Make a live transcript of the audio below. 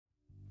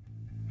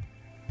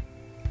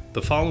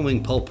The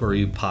following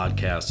Pulpery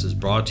podcast is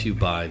brought to you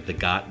by The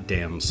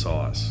Goddamn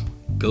Sauce.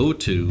 Go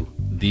to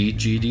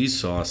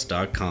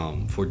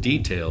thegdsauce.com for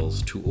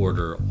details to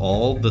order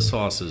all the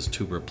sauces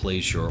to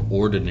replace your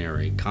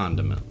ordinary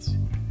condiments.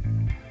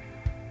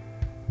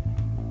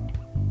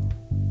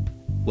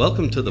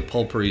 Welcome to the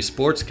Pulpery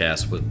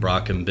Sportscast with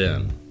Brock and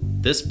Ben.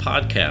 This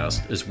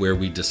podcast is where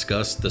we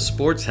discuss the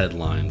sports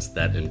headlines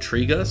that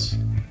intrigue us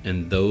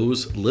and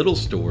those little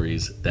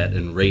stories that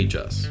enrage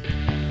us.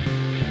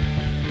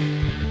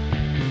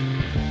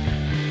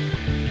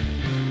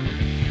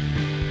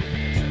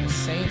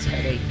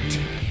 Had a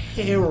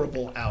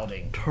terrible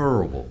outing.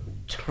 Terrible.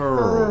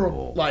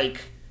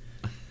 Like,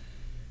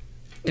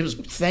 it was,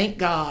 thank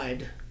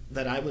God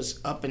that I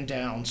was up and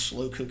down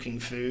slow cooking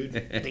food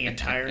the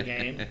entire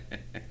game,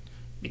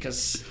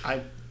 because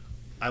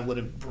I would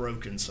have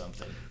broken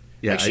something.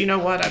 Yeah, actually, you know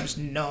what? I was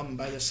numb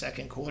by the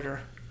second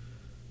quarter.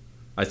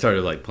 I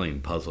started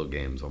playing puzzle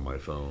games on my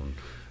phone.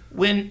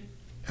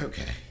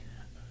 Okay.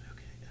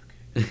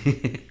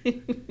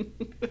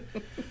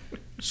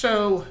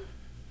 So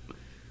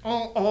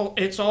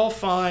it's all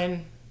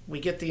fine. We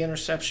get the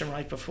interception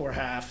right before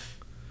half.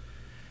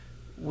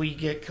 We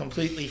get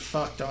completely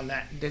fucked on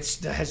that.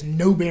 That has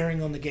no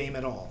bearing on the game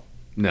at all.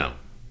 No.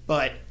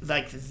 But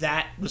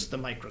that was the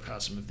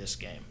microcosm of this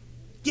game.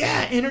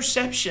 Yeah,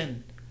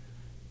 interception.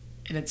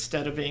 And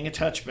instead of being a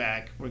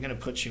touchback, we're going to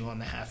put you on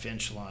the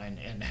half-inch line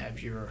and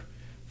have your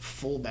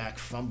fullback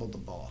fumble the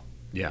ball.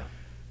 Yeah.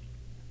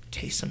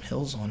 Taysom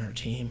Hill's on our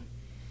team,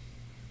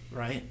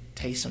 right?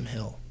 Taysom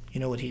Hill. You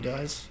know what he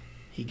does?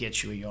 He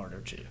gets you a yard or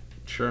two.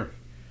 Sure.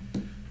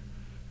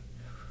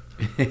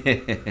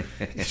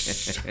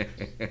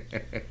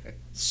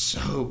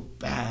 So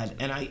bad.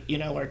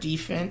 And our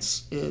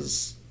defense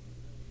is...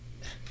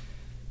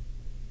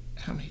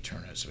 How many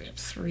turnovers do we have?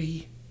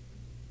 3.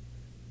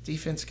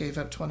 Defense gave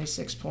up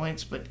 26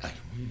 points, but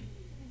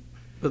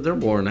they're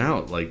worn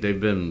out.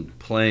 They've been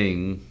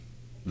playing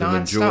the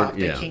non-stop.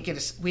 majority. They can't get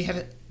us. We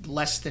had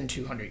less than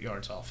 200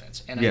 yards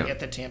offense. And I get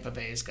that Tampa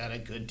Bay's got a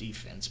good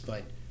defense,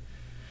 but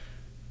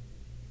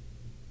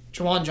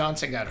Juwan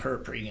Johnson got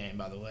hurt pregame,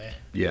 by the way.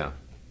 Yeah.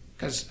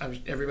 Because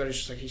everybody's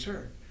just like, he's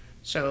hurt.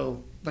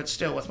 So, but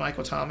still, with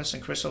Michael Thomas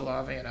and Chris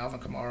Olave and Alvin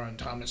Kamara and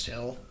Thomas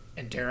Hill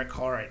and Derek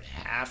Carr at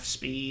half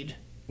speed.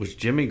 Was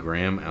Jimmy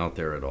Graham out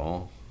there at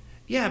all?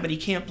 Yeah, but he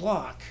can't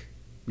block.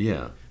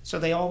 Yeah. So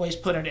they always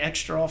put an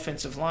extra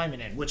offensive lineman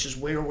in, which is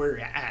where we're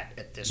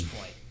at this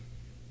point.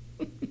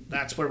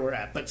 That's where we're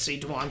at. But see,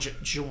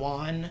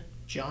 Juwan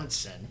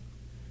Johnson,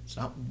 it's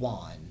not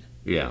Juan.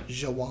 Yeah.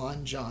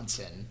 Juwan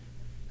Johnson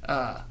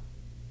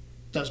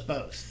does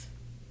both.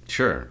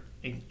 Sure.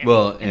 And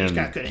he's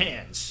got good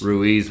hands.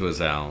 Ruiz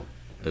was out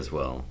as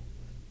well.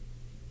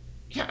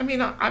 Yeah, I mean,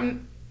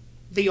 I'm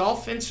the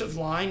offensive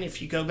line,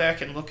 if you go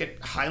back and look at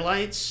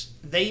highlights,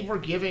 they were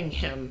giving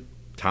him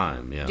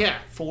time, yeah. Yeah,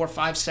 4 or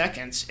 5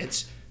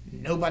 seconds.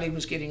 Nobody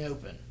was getting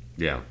open.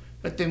 Yeah.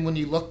 But then when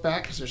you look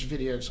back, because there's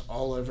videos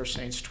all over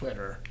Saints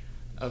Twitter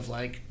of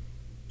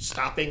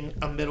stopping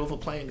a middle of a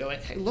play and going,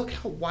 hey, look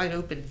how wide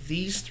open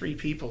these 3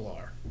 people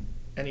are.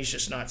 And he's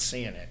just not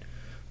seeing it.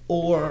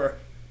 Or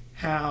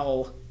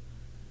how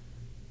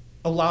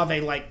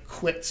Olave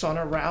quits on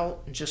a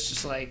route and just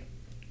is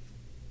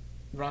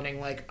running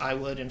like I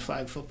would in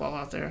flag football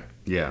out there.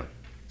 Yeah.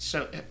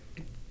 So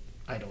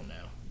I don't know.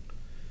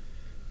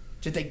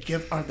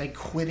 Are they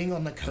quitting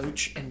on the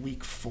coach in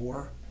week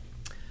 4?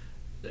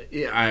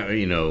 Yeah,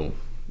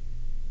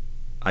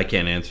 I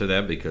can't answer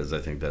that because I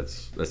think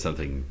that's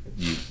something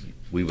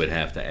we would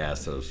have to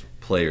ask those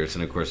players,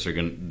 and of course they're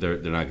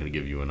not going to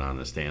give you an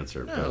honest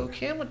answer. No,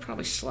 Cam would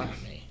probably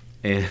slap me.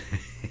 And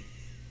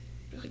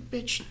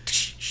bitch,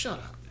 shut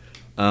up.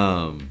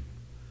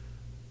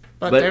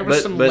 But there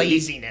was some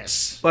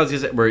laziness. Well, I was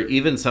going to say, where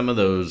even some of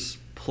those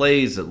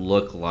plays that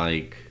look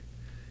like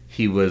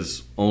he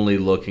was only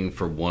looking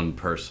for one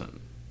person.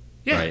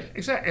 Yeah, right?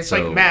 Exactly. It's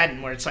like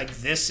Madden, where it's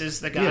this is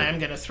the guy I'm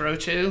going to throw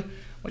to,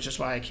 which is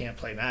why I can't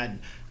play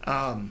Madden.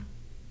 And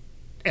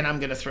I'm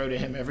going to throw to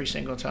him every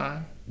single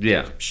time.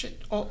 Yeah.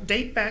 Shit.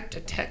 Date back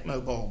to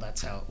Tecmo Bowl.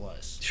 That's how it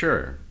was.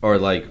 Sure.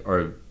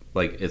 Or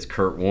it's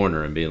Kurt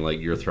Warner and being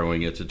you're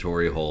throwing it to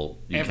Torrey Holt.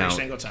 You every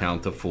single time.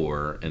 Count to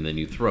 4, and then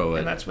you throw it.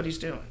 And that's what he's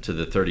doing. To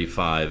the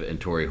 35,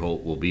 and Torrey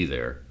Holt will be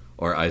there.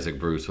 Or Isaac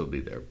Bruce will be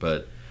there.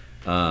 But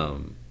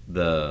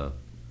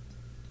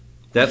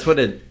that's what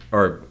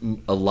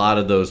a lot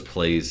of those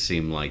plays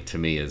seem like to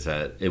me, is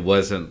that it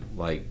wasn't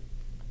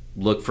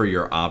look for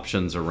your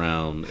options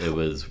around. It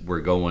was, we're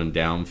going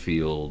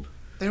downfield.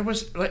 There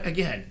was,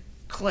 again,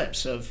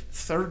 clips of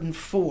 3rd and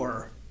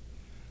 4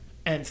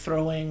 and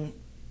throwing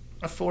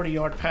a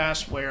 40-yard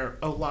pass where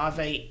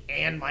Olave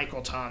and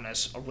Michael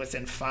Thomas are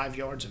within 5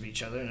 yards of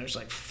each other, and there's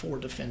 4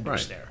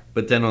 defenders there.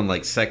 But then on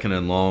 2nd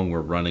and long, we're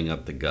running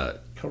up the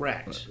gut.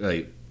 Correct.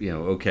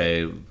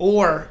 Okay.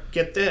 Or,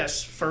 get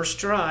this, first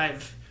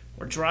drive,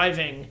 we're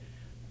driving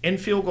in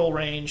field goal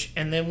range,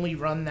 and then we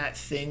run that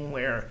thing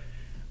where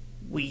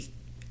we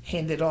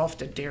hand it off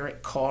to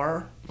Derek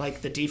Carr,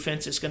 like the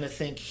defense is going to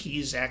think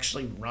he's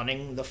actually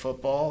running the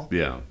football.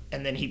 Yeah.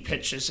 And then he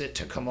pitches it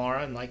to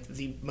Kamara in like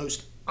the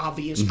most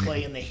obvious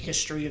play in the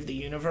history of the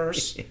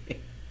universe.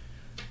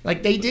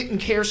 Like they didn't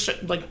care.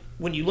 Like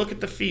when you look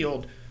at the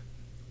field,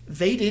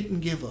 they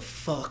didn't give a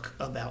fuck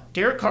about.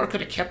 Derek Carr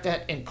could have kept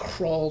that and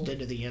crawled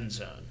into the end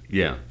zone.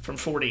 Yeah. From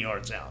 40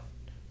 yards out.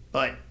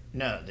 But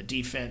no, the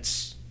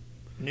defense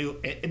knew,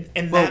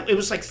 and that it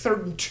was like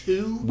 3rd and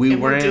 2.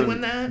 We're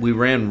doing that. We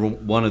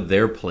ran one of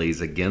their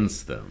plays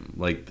against them.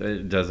 Like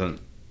it doesn't.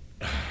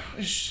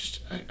 It's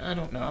just I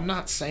don't know. I'm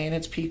not saying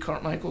it's Pete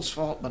Carmichael's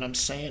fault, but I'm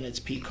saying it's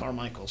Pete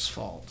Carmichael's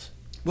fault.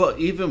 Well,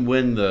 even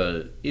when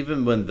the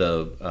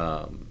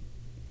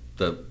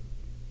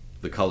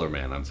color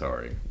man, I'm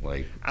sorry,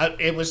 like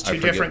it was two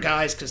different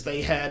guys because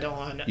they had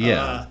on.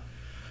 Yeah.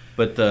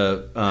 But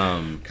the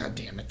God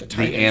damn it,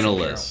 the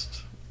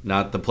analyst,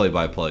 not the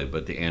play-by-play,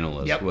 but the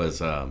analyst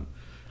was. Man,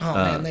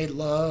 they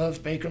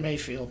love Baker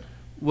Mayfield.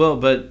 Well,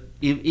 but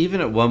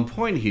even at one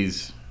point,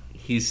 he's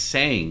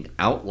saying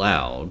out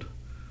loud,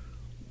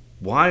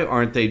 "Why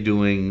aren't they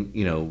doing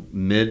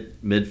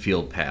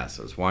midfield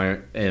passes? Why?"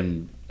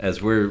 And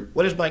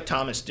what does Mike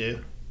Thomas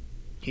do?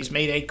 He's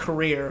made a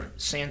career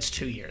since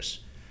 2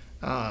 years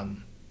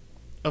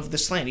of the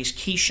slant. He's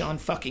Keyshawn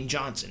fucking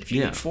Johnson. If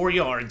you need 4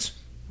 yards,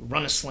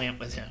 run a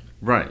slant with him.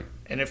 Right.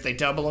 And if they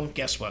double him,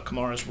 guess what?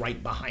 Kamara's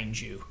right behind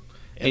you.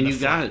 And you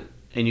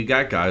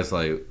got guys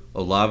like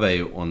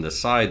Olave on the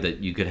side that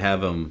you could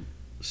have him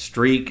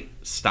streak,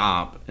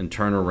 stop, and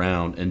turn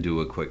around and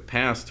do a quick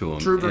pass to him.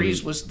 Drew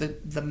Brees was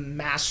the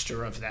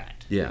master of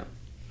that. Yeah.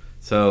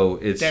 So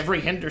it's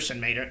Devery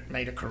Henderson made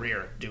a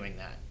career doing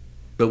that.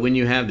 But when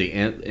you have the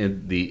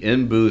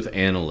in-booth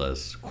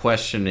analysts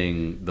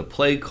questioning the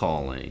play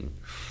calling,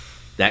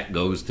 that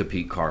goes to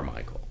Pete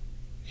Carmichael.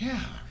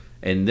 Yeah.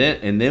 And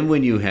then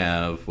when you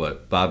have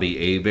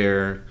Bobby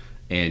Hebert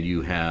and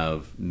you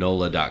have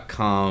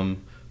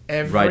NOLA.com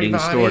writing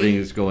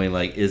stories going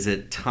like, is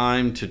it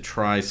time to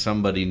try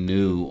somebody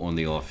new on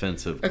the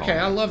offensive Okay, calling?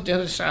 I love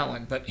Dennis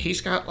Allen, but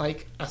he's got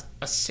like a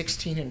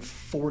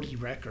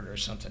 16-40 record or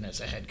something as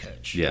a head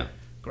coach. Yeah.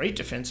 Great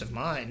defensive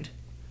mind,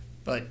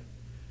 but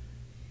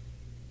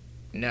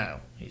no,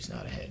 he's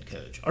not a head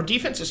coach. Our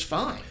defense is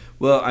fine.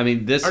 Well, I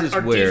mean,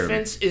 our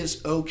defense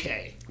is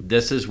okay.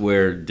 This is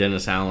where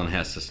Dennis Allen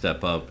has to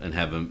step up and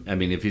have him. I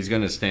mean, if he's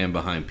going to stand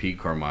behind Pete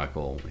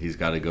Carmichael, he's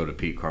got to go to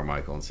Pete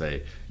Carmichael and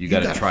say, "You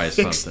got to try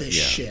something.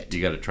 Shit.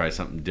 You got to try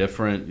something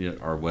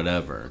different or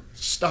whatever."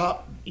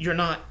 Stop. You're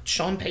not.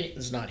 Sean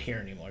Payton's not here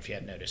anymore. If you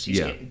hadn't noticed, he's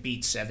getting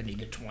beat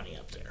 70-20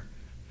 up there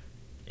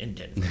in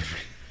Denver.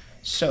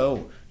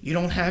 So you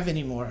don't have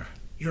any more.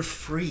 You're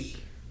free.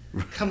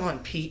 Come on,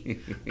 Pete.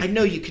 I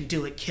know you can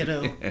do it,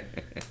 kiddo.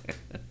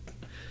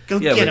 Go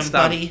get him,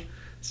 buddy.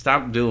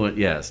 Stop doing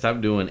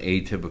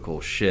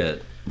atypical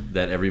shit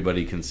that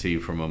everybody can see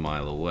from a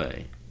mile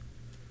away.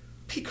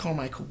 Pete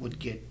Carmichael would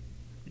get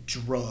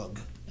drug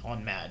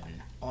on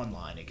Madden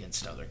online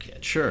against other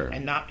kids. Sure.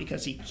 And not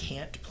because he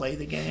can't play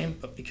the game,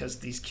 but because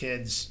these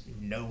kids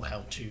know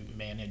how to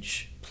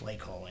manage play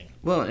calling.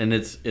 Well, and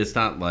it's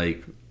not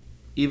like,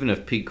 even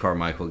if Pete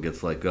Carmichael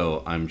gets let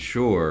go, I'm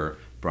sure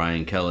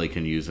Brian Kelly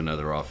can use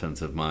another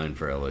offensive mind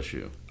for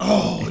LSU.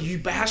 Oh, you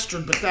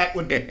bastard, but that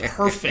would be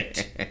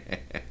perfect.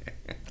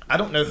 I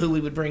don't know who we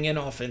would bring in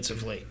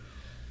offensively.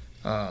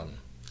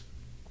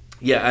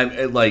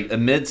 Yeah, like a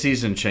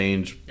mid-season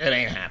change. It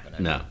ain't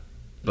happening. No.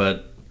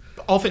 But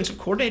offensive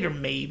coordinator,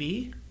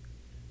 maybe.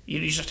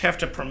 You just have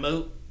to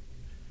promote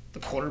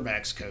the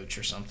quarterback's coach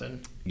or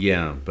something.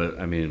 Yeah, but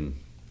I mean...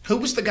 Who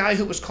was the guy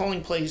who was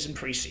calling plays in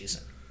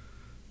preseason?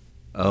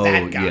 Oh,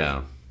 that guy.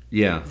 Yeah.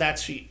 Yeah.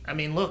 That's who, I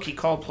mean, look, he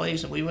called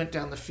plays and we went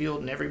down the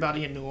field and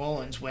everybody in New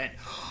Orleans went,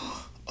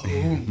 oh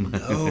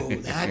no,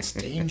 that's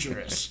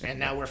dangerous. And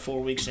now we're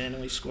 4 weeks in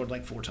and we scored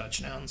like 4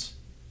 touchdowns.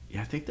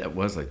 Yeah, I think that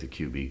was like the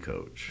QB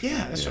coach.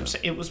 Yeah, that's what I'm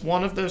saying. It was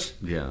one of those.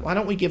 Yeah. Why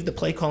don't we give the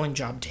play calling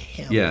job to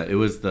him? Yeah, it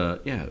was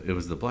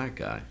the black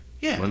guy.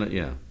 Yeah.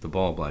 The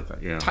bald black guy.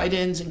 Yeah. Tight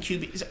ends and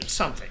QBs,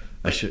 something.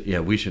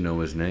 We should know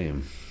his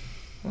name.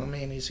 Well,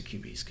 man, he's a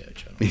QB's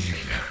coach.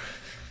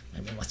 I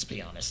mean, let's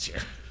be honest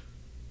here.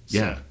 So,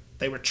 yeah.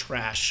 They were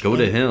trash. Go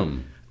to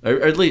him.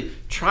 Or at least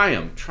try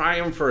him. Try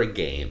him for a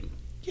game.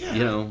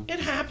 Yeah.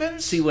 It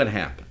happens. See what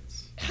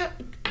happens.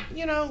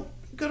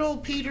 Good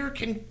old Peter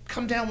can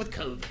come down with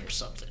COVID or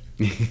something.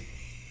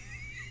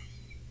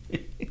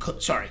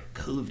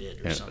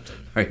 COVID or something.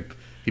 Right.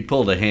 He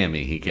pulled a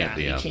hammy. He can't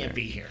be out there. He can't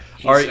be here.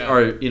 Or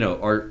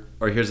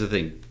here's the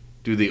thing.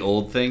 Do the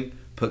old thing.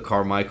 Put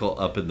Carmichael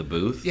up in the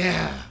booth.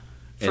 Yeah.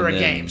 For a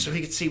game so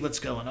he could see what's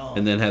going on.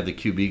 And then have the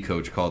QB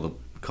coach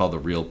call the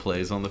real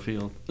plays on the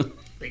field.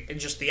 And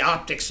just the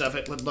optics of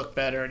it would look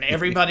better, and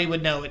everybody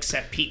would know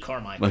except Pete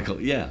Carmichael.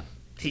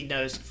 He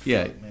knows.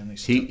 Man,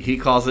 he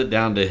calls it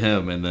down to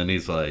him, and then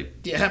he's like,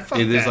 "Yeah, fuck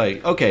that." He's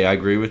like, "Okay, I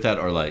agree with that,"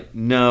 or like,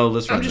 "No,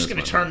 let's." I'm just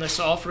going to turn this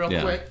off real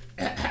quick.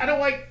 How do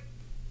I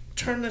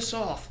turn this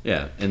off?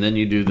 Yeah, and then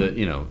you do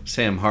the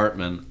Sam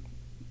Hartman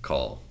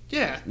call.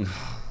 Yeah,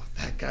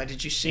 That guy,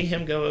 did you see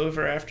him go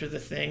over after the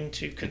thing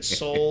to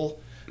console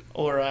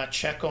or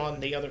check on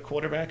the other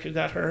quarterback who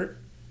got hurt?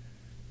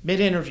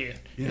 Mid-interview.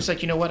 Yeah. It's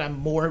like, you know what? I'm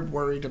more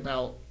worried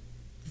about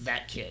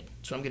that kid,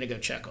 so I'm going to go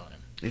check on him.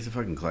 He's a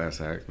fucking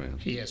class act, man.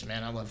 He is,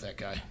 man. I love that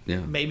guy. Yeah.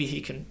 Maybe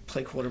he can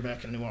play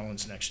quarterback in New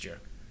Orleans next year.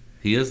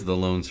 He is the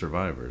lone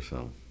survivor,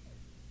 so.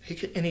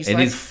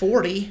 He's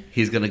 40.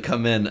 He's going to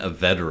come in a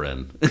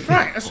veteran.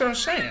 Right, that's what I'm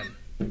saying.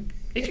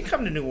 He can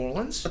come to New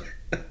Orleans.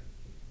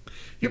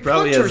 He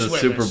probably has a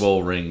Super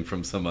Bowl ring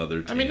from some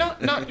other team. I mean,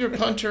 not your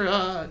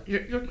punter,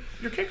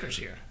 your kicker's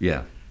here.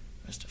 Yeah.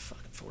 That's a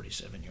fucking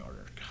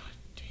 47-yarder. God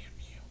damn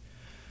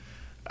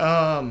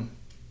you.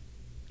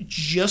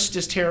 Just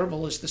as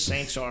terrible as the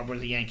Saints were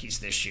the Yankees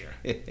this year.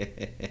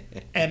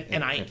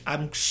 and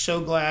I'm so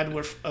glad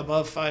we're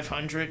above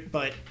 500,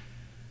 but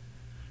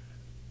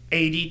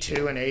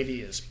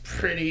 82-80 is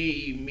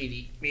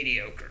pretty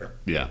mediocre.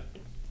 Yeah.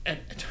 And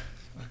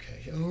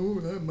okay,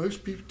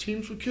 most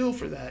teams would kill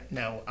for that.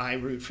 No, I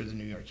root for the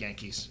New York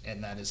Yankees,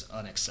 and that is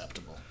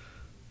unacceptable.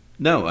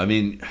 No, I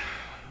mean,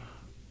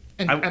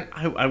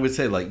 I would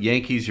say, like,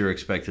 Yankees, you're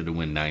expected to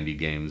win 90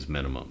 games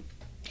minimum.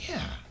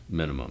 Yeah.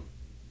 Minimum.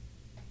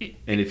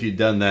 And if you'd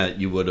done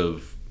that, you would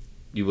have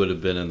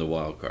been in the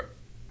wild card.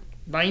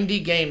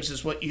 90 games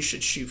is what you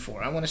should shoot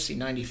for. I want to see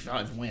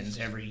 95 wins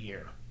every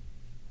year.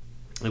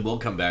 And we'll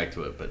come back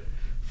to it, but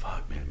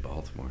fuck, man,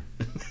 Baltimore.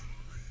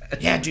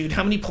 Yeah, dude,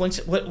 how many points?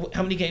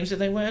 How many games did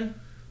they win?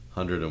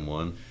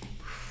 101.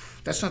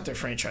 That's not their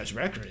franchise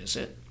record, is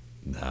it?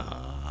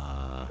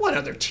 Nah. What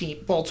other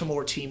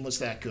Baltimore team was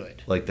that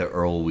good? Like the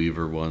Earl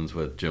Weaver ones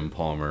with Jim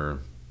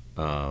Palmer,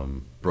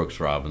 Brooks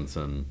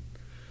Robinson.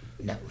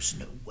 No, there's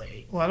no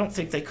way. Well, I don't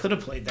think they could have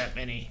played that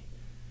many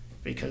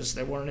because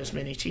there weren't as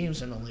many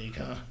teams in the league,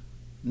 huh?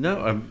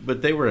 No,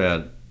 but they were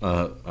at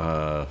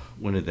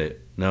when did they?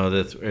 No,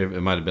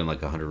 it might have been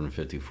like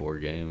 154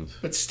 games.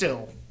 But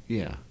still.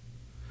 Yeah.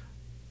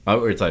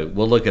 It's like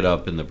we'll look it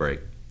up in the break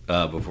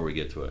before we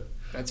get to it.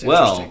 That's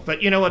interesting.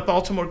 But you know what,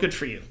 Baltimore, good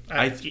for you.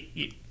 I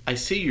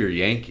see your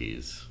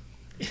Yankees,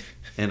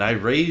 and I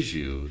raise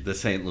you the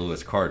St.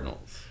 Louis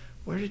Cardinals.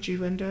 Where did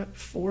you end up?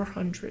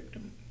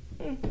 400.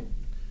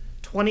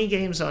 20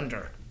 games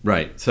under.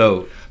 Right.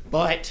 So,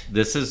 but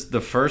this is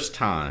the first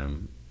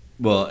time.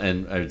 Well,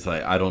 and it's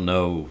like I don't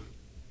know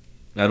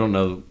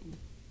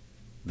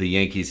the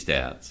Yankee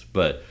stats,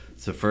 but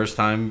it's the first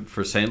time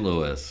for St.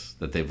 Louis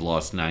that they've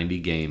lost 90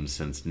 games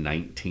since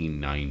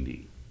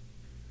 1990.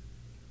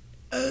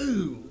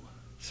 Oh.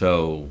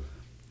 So,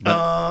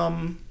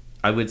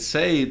 I would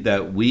say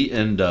that we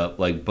end up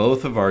like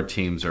both of our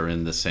teams are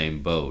in the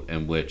same boat,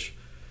 in which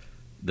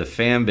the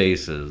fan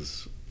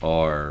bases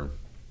are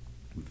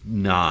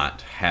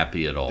not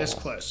happy at all. This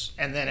close.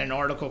 And then an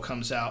article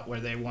comes out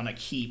where they want to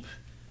keep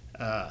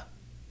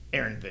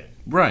Aaron Boone.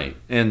 Right.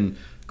 And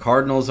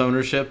Cardinals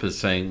ownership is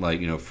saying,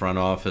 like, front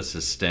office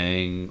is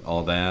staying,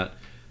 all that.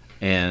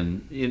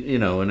 And,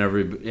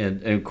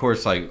 and of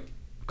course, like,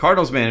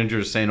 Cardinals manager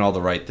is saying all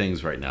the right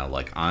things right now.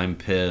 Like, I'm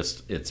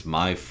pissed. It's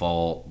my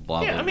fault.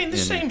 Blah, yeah, blah. I mean, the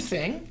same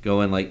thing.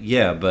 Going like,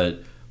 yeah,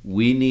 but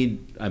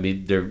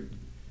there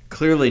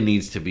clearly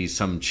needs to be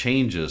some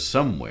changes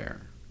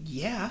somewhere.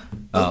 Yeah,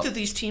 both of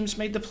these teams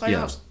made the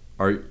playoffs.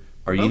 Yeah.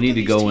 Or you need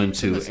to go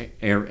into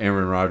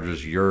Aaron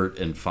Rodgers' yurt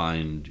and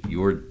find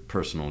your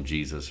personal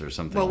Jesus or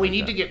something. Well, we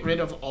need to get rid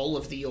of all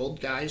of the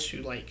old guys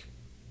who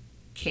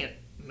can't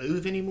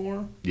move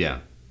anymore.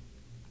 Yeah,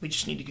 we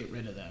just need to get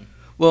rid of them.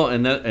 Well,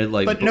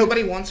 but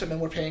nobody wants them, and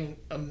we're paying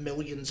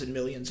millions and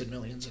millions and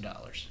millions of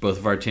dollars. Both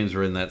of our teams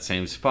were in that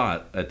same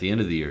spot at the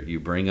end of the year. You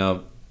bring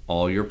up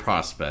all your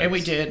prospects, and we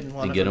did,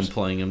 and get them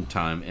playing in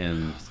time,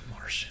 and the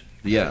Martian.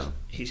 Yeah.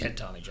 He's had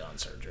Tommy John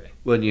surgery.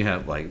 When you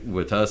have,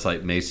 with us,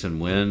 Mason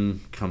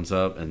Wynn comes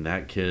up, and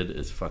that kid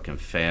is fucking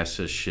fast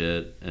as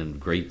shit and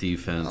great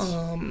defense.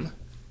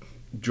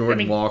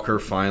 Jordan Walker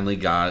finally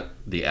got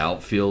the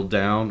outfield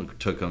down,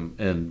 took him,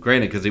 and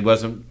granted, because he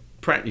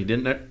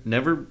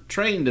never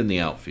trained in the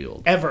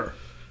outfield. Ever.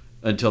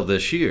 Until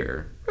this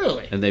year.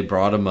 Really? And they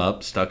brought him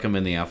up, stuck him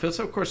in the outfield.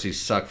 So, of course, he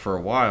sucked for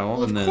a while.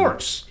 Well, and of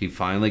course. He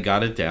finally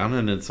got it down,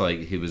 and it's like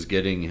he was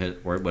getting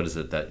hit. What is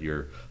it, that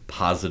your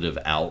positive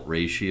out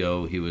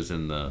ratio? He was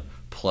in the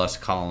plus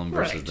column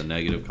versus the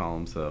negative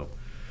column. So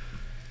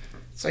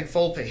it's like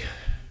Volpe.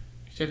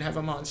 He didn't have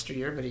a monster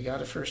year, but he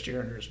got a first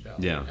year under his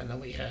belt. Yeah. And then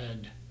we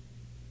had...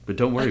 But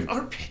don't worry.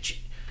 Our pitching.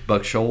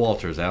 Buck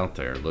Showalter's out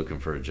there looking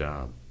for a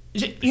job.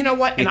 You know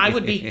what? And I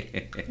would be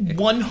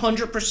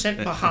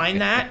 100%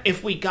 behind that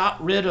if we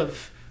got rid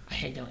of...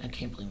 I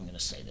can't believe I'm going to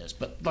say this,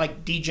 but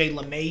DJ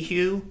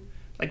LeMahieu,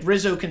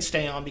 Rizzo can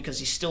stay on because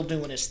he's still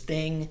doing his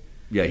thing.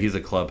 Yeah, he's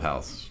a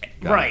clubhouse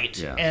guy. Right.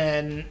 Yeah.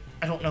 And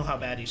I don't know how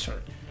bad he's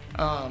hurt.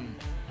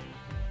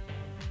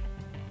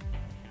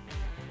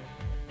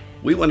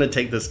 We want to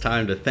take this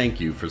time to thank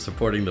you for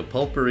supporting the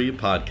Pulpery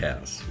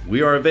Podcast.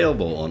 We are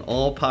available on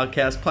all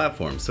podcast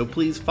platforms, so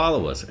please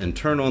follow us and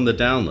turn on the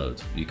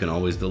downloads. You can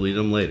always delete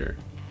them later.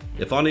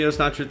 If audio is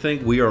not your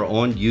thing, we are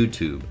on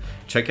YouTube.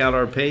 Check out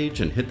our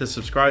page and hit the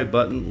subscribe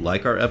button,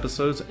 like our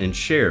episodes, and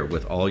share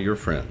with all your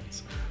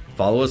friends.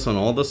 Follow us on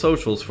all the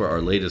socials for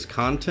our latest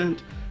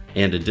content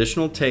and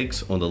additional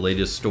takes on the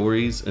latest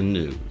stories and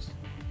news.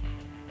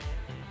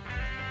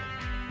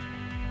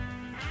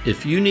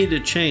 If you need a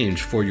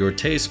change for your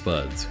taste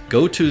buds,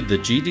 go to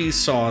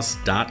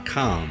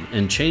thegdsauce.com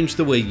and change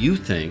the way you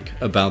think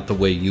about the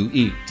way you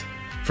eat.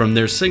 From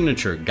their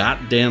signature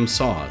goddamn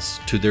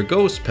sauce to their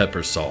ghost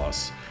pepper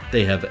sauce,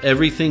 they have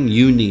everything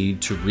you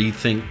need to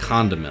rethink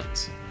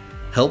condiments.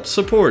 Help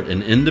support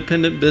an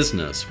independent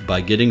business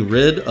by getting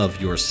rid of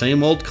your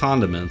same old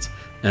condiments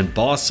and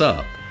boss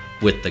up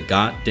with the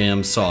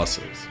goddamn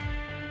sauces.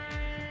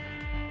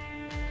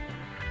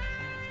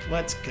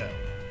 Let's go.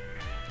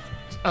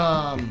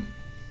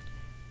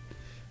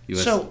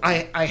 So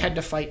I had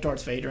to fight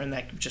Darth Vader in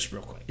that, just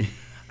real quick.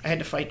 I had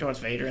to fight Darth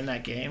Vader in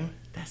that game.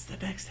 That's the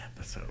next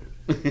episode.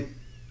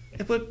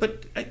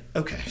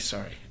 Okay,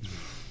 sorry.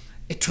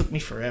 It took me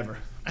forever.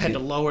 I had to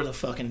lower the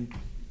fucking...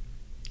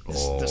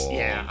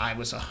 yeah, I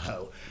was a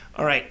hoe.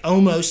 All right,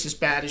 almost as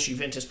bad as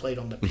Juventus played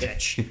on the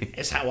pitch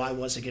is how I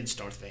was against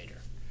Darth Vader.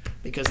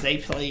 Because they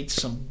played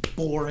some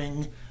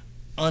boring,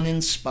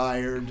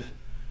 uninspired,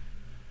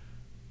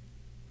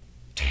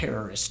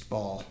 terrorist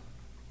ball.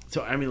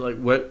 So, I mean, like,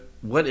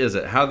 what is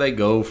it? How they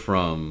go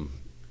from...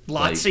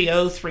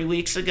 Lazio 3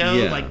 weeks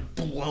ago, like,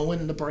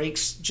 blowing the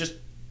brakes, just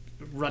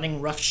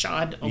running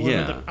roughshod all over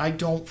the... I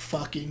don't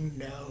fucking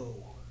know.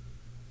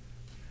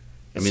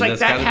 It's like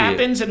that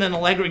happens, and then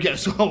Allegri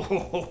goes, whoa.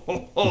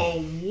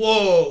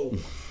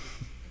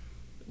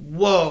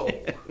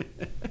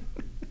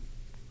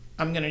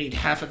 I'm going to need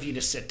half of you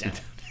to sit down.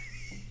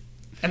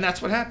 And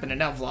that's what happened. And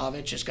now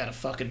Vlahovic has got a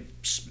fucking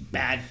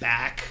bad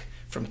back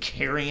from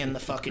carrying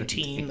the fucking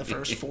team the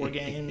first 4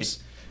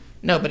 games.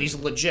 No, but he's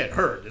legit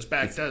hurt. His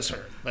back does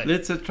hurt. But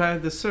let's try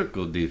the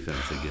circle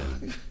defense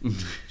again.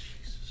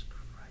 Jesus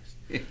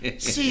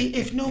Christ. See,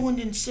 if no one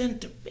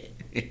incentive it.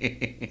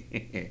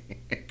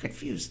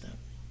 Confuse them.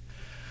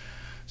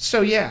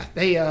 So yeah,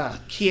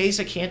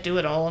 Chiesa can't do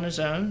it all on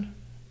his own.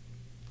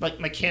 Like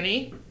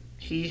McKinney,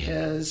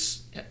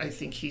 I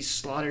think he's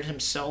slotted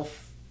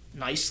himself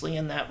nicely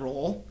in that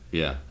role.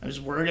 Yeah. I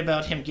was worried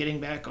about him getting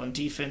back on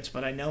defense,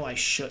 but I know I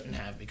shouldn't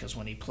have, because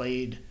when he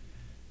played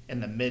in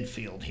the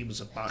midfield, he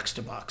was a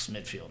box-to-box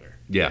midfielder.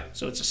 Yeah.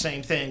 So it's the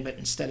same thing, but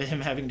instead of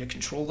him having to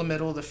control the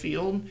middle of the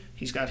field,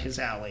 he's got his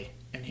alley,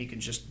 and he can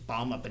just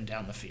bomb up and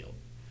down the field,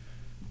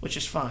 which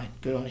is fine.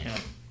 Good on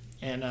him.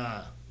 And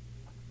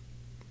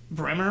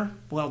Bremer,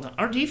 well done.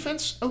 Our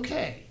defense,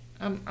 okay.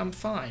 I'm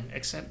fine,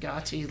 except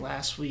Gatti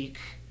last week.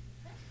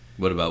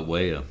 What about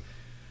Weah?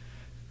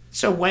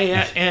 So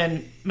Weah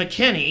and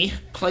McKinney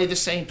play the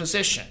same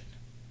position.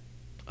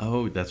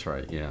 Oh, that's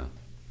right, yeah.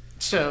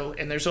 So,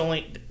 and there's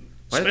only...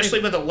 Especially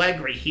with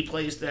Allegri, he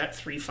plays that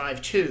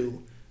 3-5-2.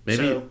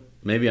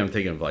 Maybe I'm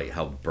thinking of like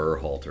how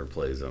Berhalter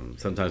plays them.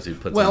 Sometimes he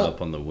puts them up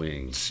on the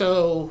wing.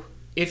 So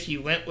if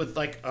you went with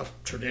like a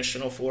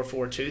traditional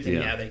 4-4-2,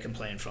 then they can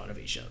play in front of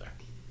each other.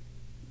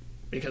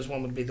 Because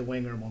one would be the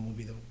winger, one would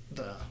be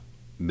the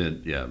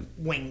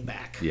wing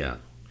back. Yeah.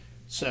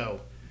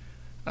 So,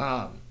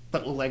 but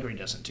Allegri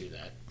doesn't do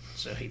that.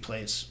 So he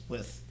plays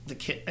with the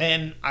kid,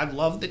 and I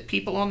love the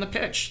people on the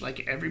pitch.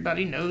 Like,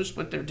 everybody knows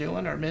what they're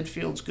doing. Our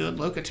midfield's good.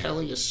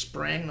 Locatelli is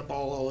spraying the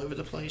ball all over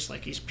the place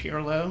like he's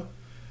Pirlo,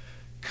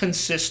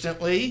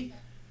 consistently.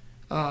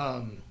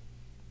 I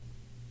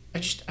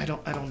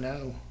don't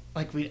know.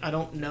 Like, I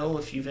don't know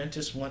if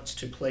Juventus wants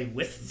to play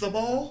with the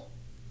ball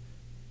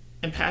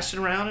and pass it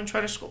around and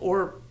try to score,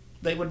 or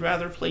they would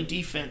rather play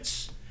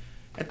defense.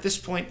 At this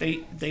point,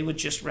 they would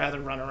just rather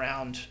run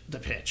around the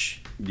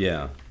pitch.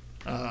 Yeah.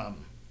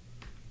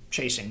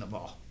 Chasing the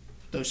ball,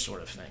 those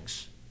sort of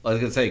things. I was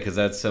going to say, because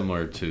that's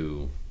similar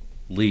to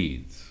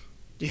Leeds.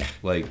 Yeah.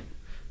 Like,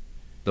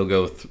 they'll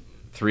go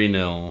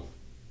 3-0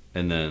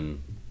 and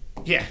then...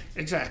 Yeah,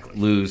 exactly.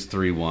 Lose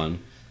 3-1.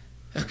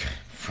 Okay.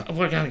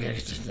 We're going to get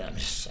to that in a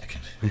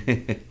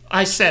second.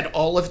 I said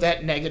all of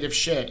that negative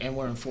shit, and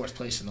we're in 4th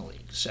place in the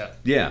league. So...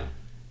 Yeah.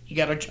 You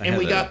got to... And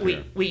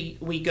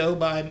we go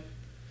by...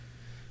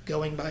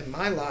 Going by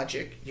my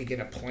logic, you get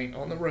a point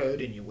on the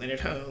road and you win at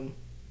home.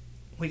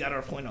 We got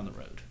our point on the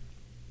road.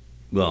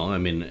 Well, I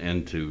mean,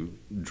 and to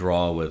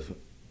draw with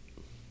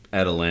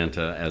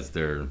Atalanta as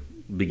they're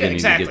beginning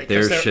to get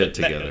their shit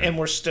together. And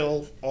we're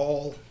still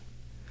all...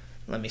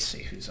 Let me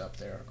see who's up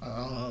there.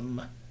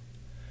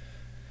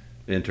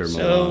 Inter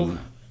Milan,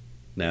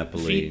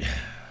 Napoli.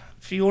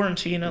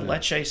 Fiorentina,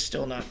 Lecce's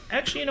still not...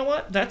 Actually, you know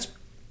what?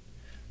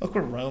 Look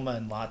where Roma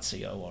and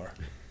Lazio are.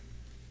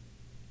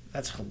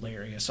 That's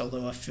hilarious,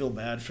 although I feel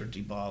bad for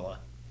Dybala.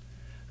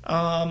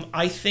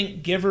 I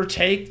think, give or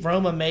take,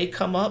 Roma may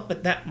come up,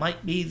 but that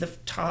might be the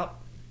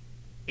top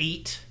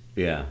 8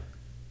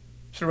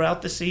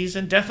 throughout the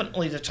season.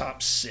 Definitely the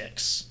top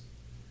 6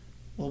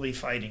 will be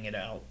fighting it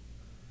out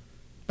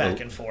back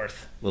and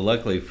forth. Well,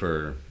 luckily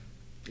for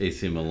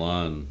AC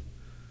Milan,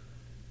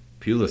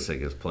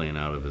 Pulisic is playing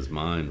out of his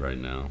mind right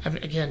now. I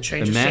mean, again,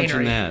 change of scenery.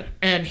 Imagine that.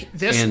 And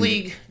this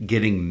league...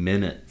 getting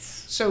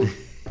minutes. So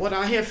what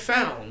I have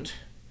found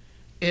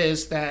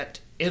is that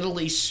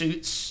Italy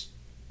suits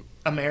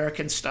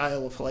American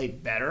style of play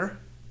better.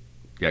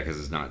 Yeah, because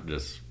it's not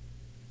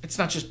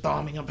just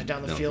bombing up and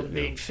down the field and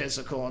yeah. being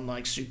physical and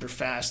like super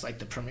fast like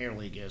the Premier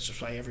League is.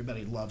 That's why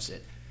everybody loves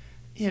it.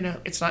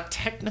 It's not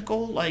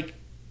technical like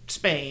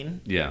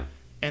Spain. Yeah.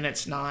 And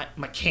it's not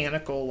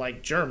mechanical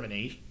like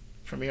Germany.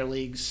 Premier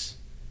League's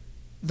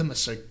the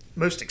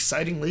most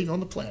exciting league on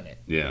the planet.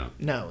 Yeah.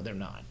 No, they're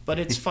not. But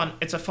it's fun.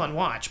 It's a fun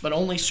watch. But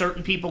only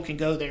certain people can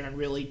go there and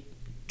really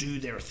do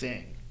their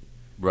thing.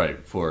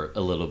 Right, for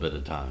a little bit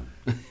of time.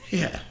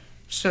 Yeah.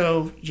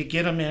 So you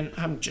get them in.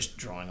 I'm just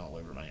drawing all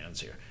over my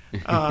hands here.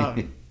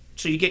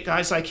 So you get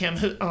guys like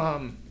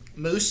him.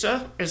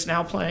 Musa is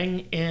now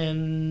playing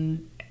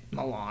in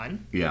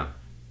Milan. Yeah.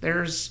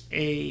 Is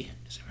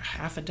there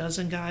half a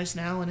dozen guys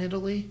now in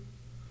Italy?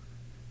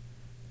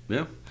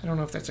 Yeah. I don't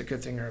know if that's a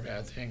good thing or a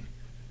bad thing.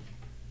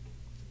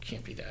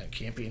 Can't be that. It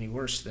can't be any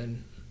worse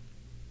than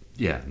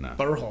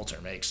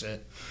Berhalter makes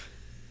it.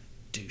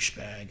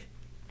 Douchebag.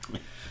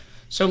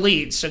 So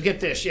Leeds. So get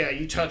this. Yeah,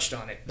 you touched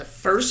on it. The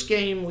first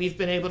game we've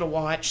been able to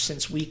watch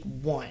since week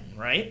 1,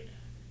 right?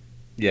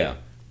 Yeah.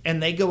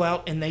 And they go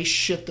out and they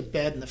shit the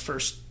bed in the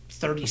first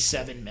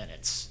 37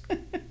 minutes.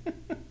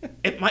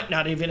 It might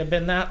not even have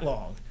been that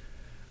long.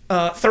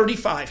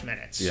 35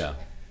 minutes. Yeah.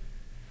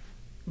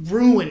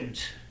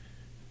 Ruined.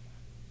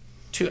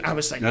 I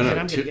was like, man,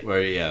 I'm going to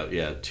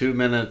get... 2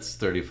 minutes,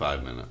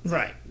 35 minutes.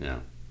 Right. Yeah.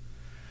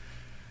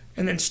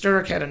 And then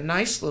Sturrock had a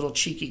nice little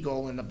cheeky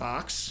goal in the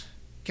box.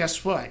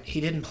 Guess what? He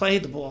didn't play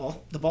the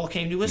ball. The ball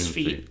came to his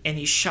feet, and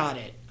he shot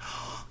it.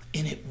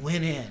 And it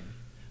went in.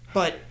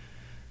 But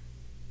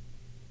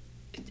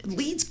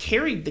Leeds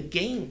carried the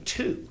game,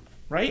 too,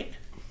 right?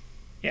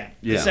 Yeah.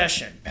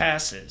 Possession,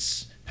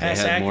 passes,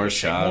 pass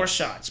accuracy, more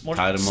shots.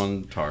 Tied them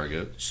on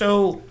target.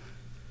 So...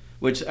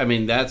 Which, I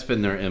mean, that's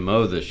been their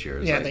MO this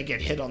year. Yeah, they get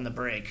hit on the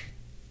break.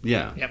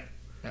 Yeah. Yep.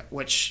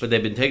 But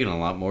they've been taking a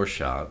lot more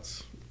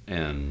shots,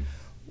 and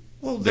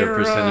their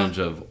percentage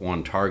of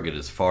on target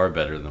is far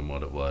better than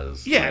what it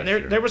was. Yeah,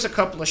 there was a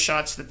couple of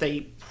shots that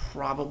they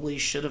probably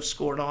should have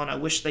scored on. I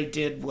wish they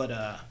did what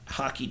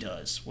hockey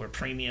does, where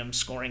premium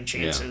scoring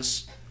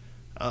chances.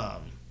 Yeah.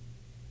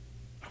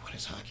 What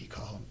does hockey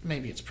call them?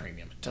 Maybe it's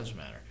premium. It doesn't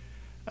matter.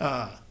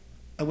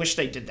 I wish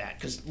they did that,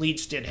 because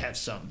Leeds did have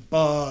some,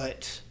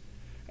 but...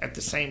 At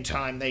the same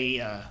time, they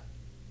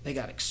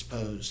got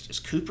exposed. Is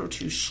Cooper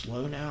too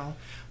slow now?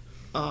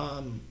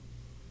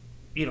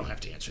 You don't have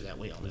to answer that.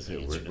 We all know the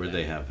answer to that. Where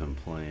they have him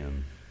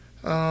playing?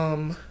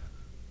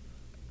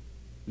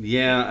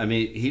 Yeah, I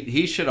mean,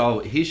 he should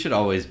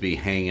always be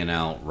hanging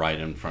out right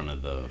in front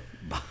of the.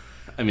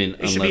 I mean,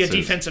 he should be a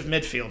defensive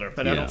midfielder,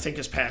 but I don't think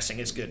his passing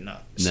is good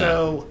enough.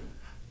 No.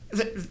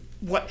 So,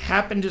 what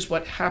happened is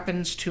what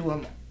happens to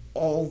him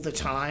all the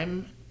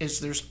time. Is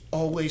there's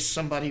always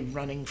somebody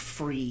running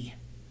free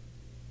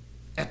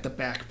at the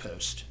back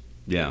post.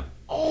 Yeah.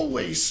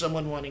 Always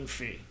someone running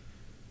free.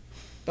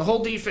 The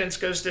whole defense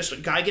goes this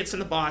way. Guy gets in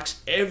the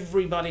box.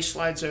 Everybody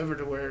slides over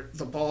to where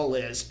the ball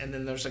is. And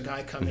then there's a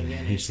guy coming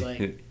in. He's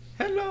like,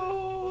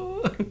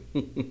 hello.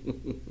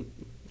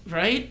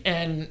 Right?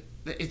 And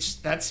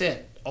that's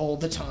it. All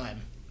the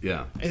time.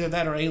 Yeah. Either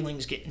that or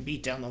Ailing's getting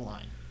beat down the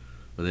line.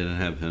 Well, they didn't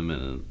have him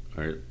in it.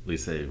 Or at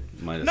least they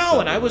might have.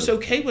 No, and I was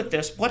okay with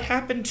this. What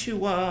happened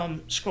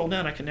to, scroll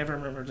down, I can never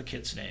remember the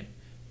kid's name.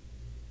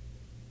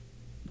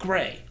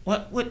 Gray.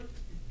 What?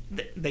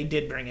 They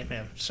did bring him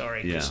in.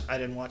 Sorry, because I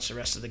didn't watch the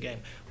rest of the game.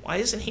 Why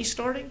isn't he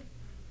starting?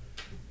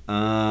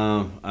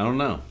 I don't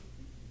know.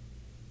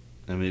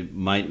 I mean,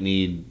 might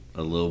need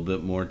a little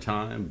bit more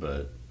time,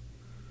 but...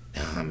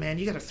 Oh, man,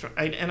 you got to throw...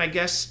 And I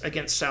guess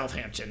against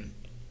Southampton,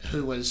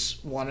 who was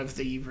one of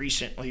the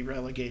recently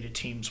relegated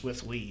teams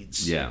with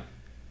Leeds. Yeah.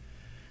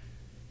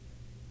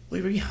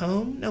 We were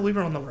home? No, we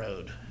were on the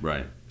road.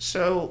 Right.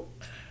 So,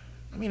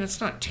 I mean,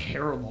 it's not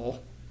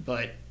terrible,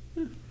 but...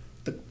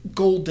 The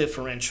goal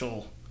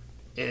differential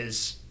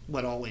is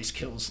what always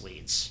kills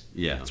Leeds.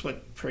 Yeah. That's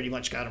what pretty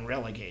much got them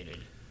relegated.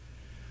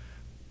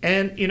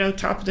 And,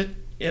 top of the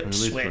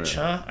Ipswich,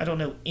 huh? I don't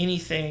know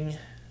anything.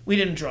 We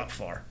didn't drop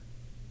far.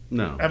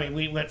 No. I mean,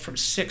 we went from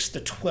 6th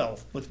to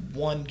 12th with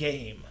one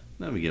game.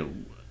 No, we get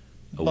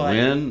a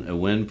win. A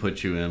win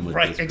puts you in with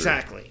right, this group.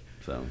 Exactly.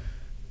 So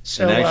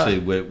and actually,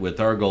 with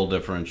our goal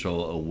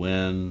differential, a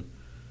win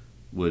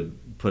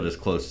would put us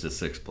close to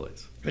 6th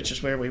place. Which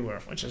is where we were,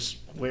 which is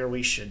where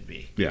we should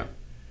be. Yeah.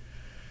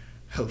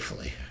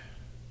 Hopefully.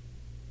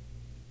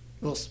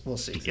 We'll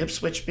see.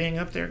 Ipswich being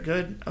up there,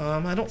 good.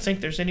 I don't think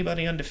there's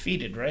anybody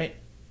undefeated, right?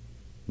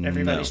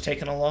 Everybody's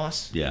taken a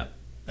loss? Yeah.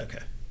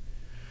 Okay.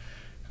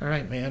 All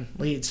right, man.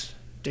 Leeds,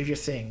 do your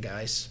thing,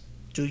 guys.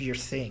 Do your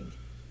thing.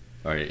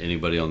 All right,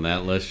 anybody on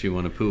that list you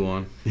want to poo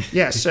on?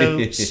 Yeah, so let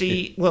me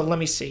see.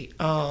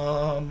 There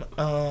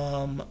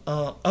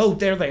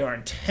they are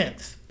in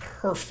 10th.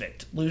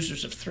 Perfect.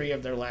 Losers of 3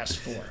 of their last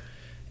 4.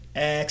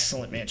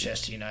 Excellent,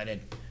 Manchester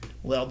United.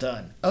 Well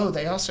done. Oh,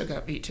 they also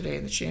got beat today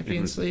in the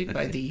Champions League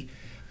by the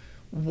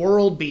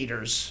world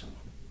beaters,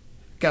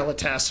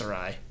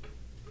 Galatasaray.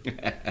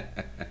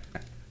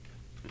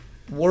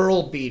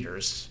 World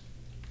beaters.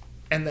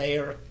 And they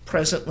are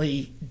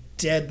presently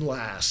dead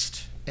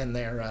last in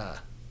their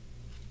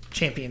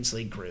Champions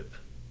League group.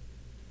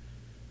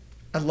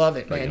 I love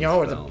it, man.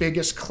 Y'all are the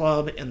biggest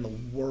club in the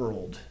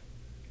world.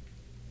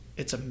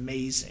 It's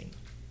amazing.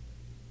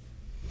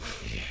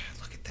 Yeah,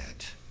 look at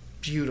that.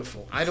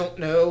 Beautiful. I don't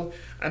know.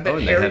 I bet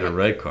they had a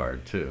red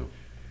card, too.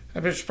 I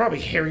bet it's probably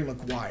Harry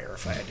Maguire,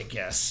 if I had to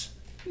guess.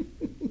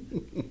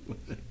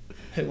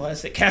 Who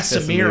was it?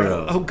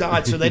 Casemiro. Oh,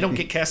 God. So they don't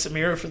get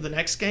Casemiro for the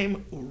next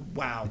game?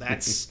 Wow,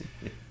 that's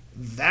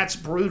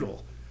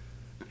brutal.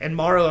 And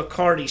Mauro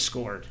Icardi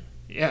scored.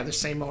 Yeah, the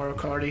same Mauro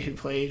Icardi who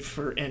played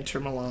for Inter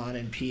Milan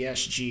and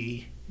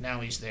PSG. Now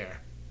he's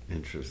there.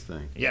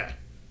 Interesting. Yeah,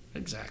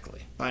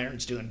 exactly.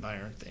 Bayern's doing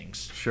Bayern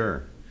things.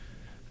 Sure.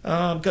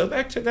 Go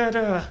back to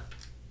that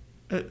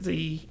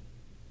the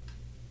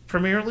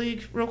Premier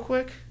League real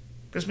quick,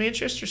 because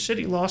Manchester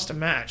City lost a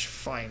match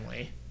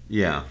finally.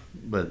 Yeah,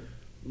 but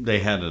they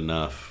had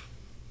enough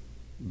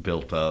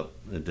built up.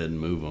 It didn't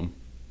move them.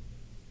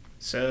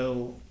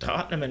 So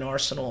Tottenham and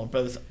Arsenal are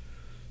both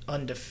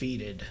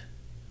undefeated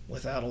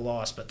without a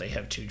loss, but they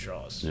have 2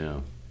 draws. Yeah.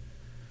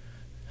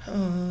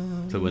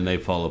 So when they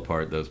fall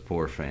apart, those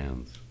poor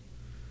fans.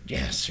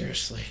 Yeah,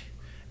 seriously.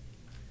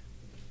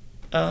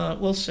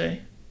 We'll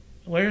see.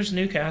 Where's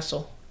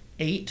Newcastle?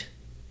 8?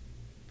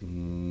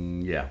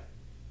 Yeah.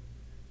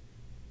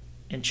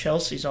 And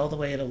Chelsea's all the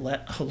way at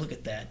 11. Oh, look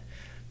at that.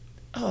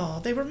 Oh,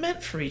 they were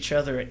meant for each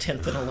other at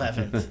 10th and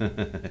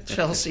 11th.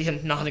 Chelsea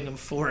and Nottingham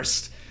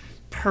Forest.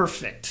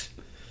 Perfect.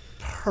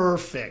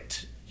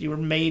 You were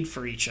made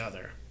for each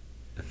other.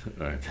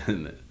 All right.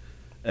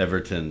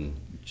 Everton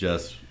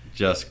just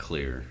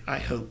clear. I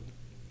hope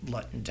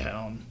Luton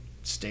Town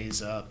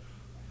stays up.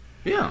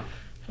 Yeah.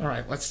 All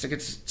right, let's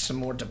get some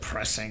more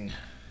depressing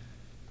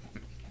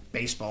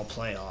baseball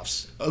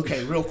playoffs.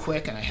 Okay, real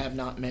quick, and I have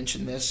not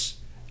mentioned this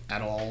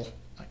at all.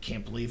 I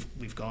can't believe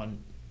we've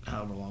gone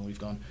however long we've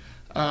gone.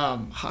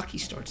 Hockey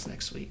starts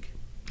next week.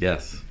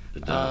 Yes,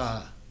 it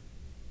does.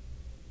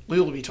 We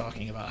will be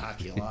talking about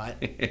hockey a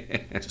lot.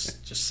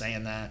 just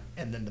saying that.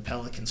 And then the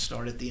Pelicans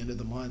start at the end of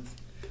the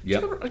month.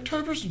 Yep.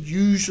 October's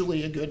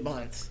usually a good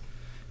month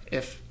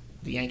if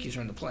the Yankees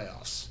are in the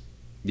playoffs.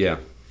 Yeah.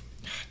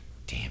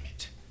 Damn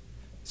it.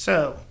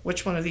 So,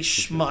 which one of these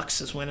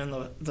schmucks is winning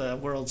the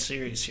World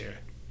Series here?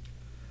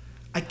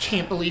 I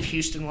can't believe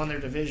Houston won their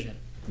division.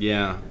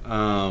 Yeah.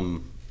 I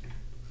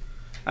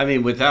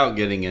mean, without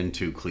getting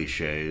into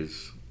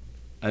cliches,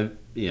 God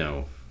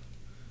damn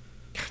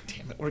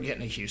it, we're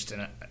getting a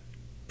Houston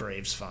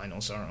Braves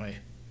finals, aren't we?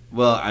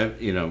 Well,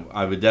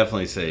 I would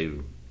definitely say,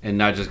 and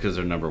not just because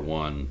they're number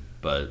one,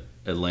 but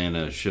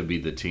Atlanta should be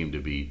the team to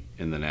beat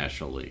in the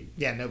National League.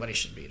 Yeah, nobody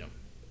should beat them.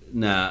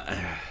 Nah,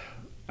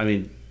 I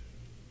mean,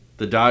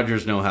 the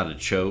Dodgers know how to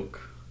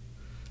choke,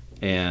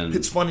 and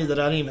it's funny that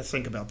I didn't even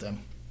think about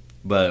them.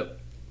 But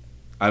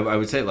I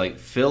would say, like,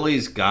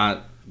 Philly's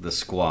got the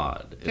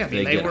squad. If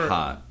they get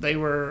hot.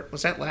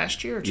 Was that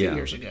last year or 2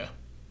 years ago?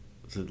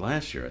 Was it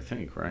last year, I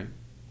think, right?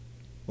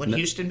 When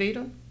Houston beat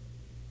them?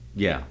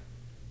 Yeah.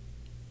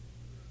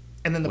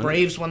 And then the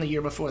Braves won the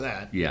year before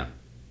that? Yeah.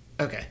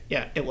 Okay,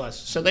 yeah, it was.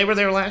 So they were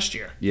there last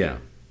year. Yeah.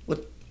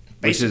 With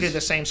basically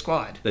the same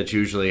squad. That's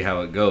usually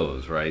how it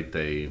goes, right?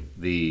 The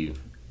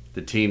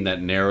team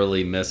that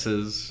narrowly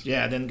misses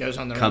then goes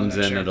on the comes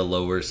in at a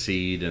lower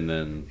seed and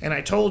then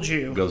I told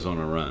you goes on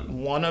a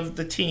run. One of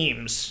the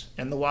teams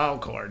in the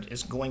wild card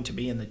is going to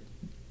be in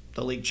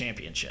the league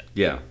championship.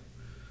 Yeah.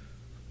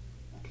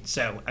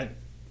 So I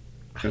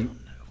don't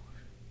know.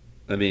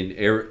 I mean,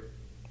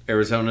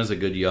 Arizona's a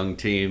good young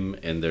team,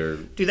 and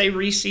do they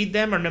reseed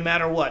them, or no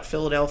matter what,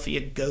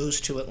 Philadelphia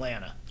goes to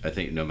Atlanta? I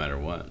think no matter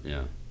what,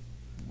 yeah.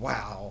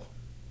 Wow.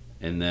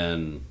 And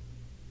then,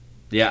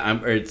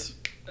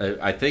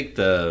 I think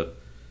the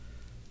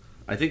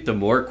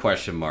more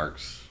question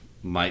marks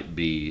might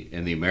be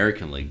in the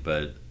American League,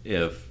 but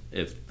if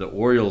the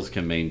Orioles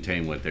can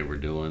maintain what they were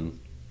doing,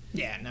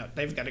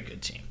 they've got a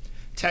good team.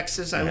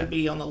 Texas, I would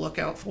be on the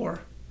lookout for.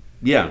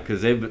 Yeah,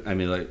 because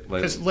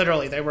because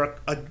literally they were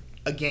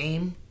a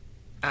game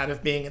out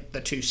of being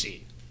the 2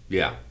 seed.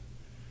 Yeah,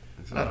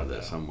 I don't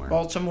know somewhere.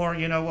 Baltimore,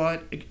 you know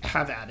what?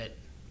 Have at it.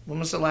 When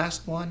was the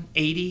last one?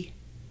 80?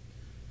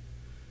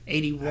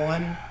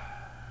 81?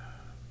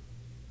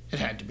 It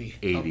had to be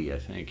 80, I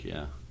think.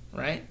 Yeah.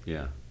 Right?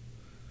 Yeah.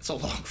 It's a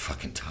long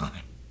fucking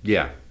time.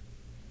 Yeah,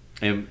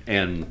 and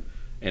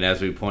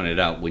as we pointed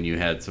out, when you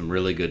had some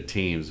really good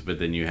teams, but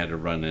then you had to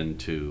run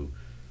into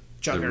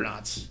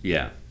juggernauts.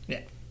 Yeah.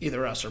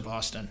 Either us or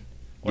Boston.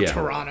 Or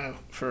Toronto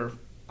for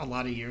a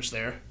lot of years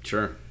there.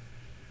 Sure.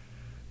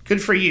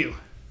 Good for you.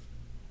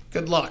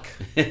 Good luck.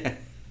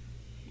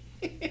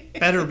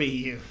 Better be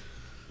you.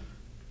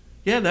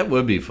 Yeah, that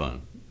would be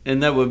fun.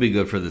 And that would be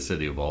good for the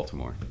city of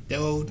Baltimore.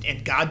 Oh,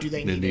 and God, do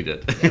they need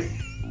it. Yep.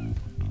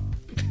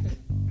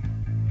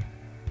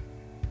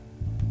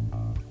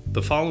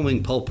 The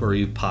following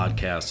Pulpery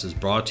podcast is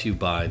brought to you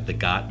by The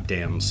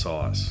Goddamn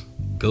Sauce.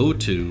 Go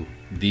to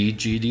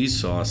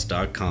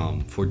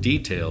thegdsauce.com for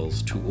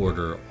details to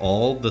order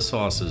all the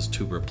sauces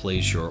to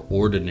replace your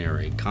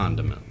ordinary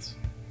condiments.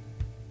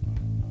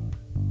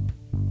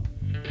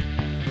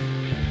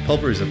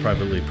 Pulpery is a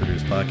privately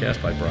produced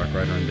podcast by Brock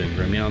Ryder and Ben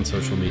Grimia, on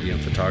social media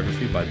and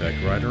photography by Beck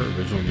Ryder,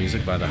 original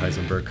music by the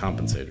Heisenberg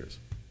Compensators.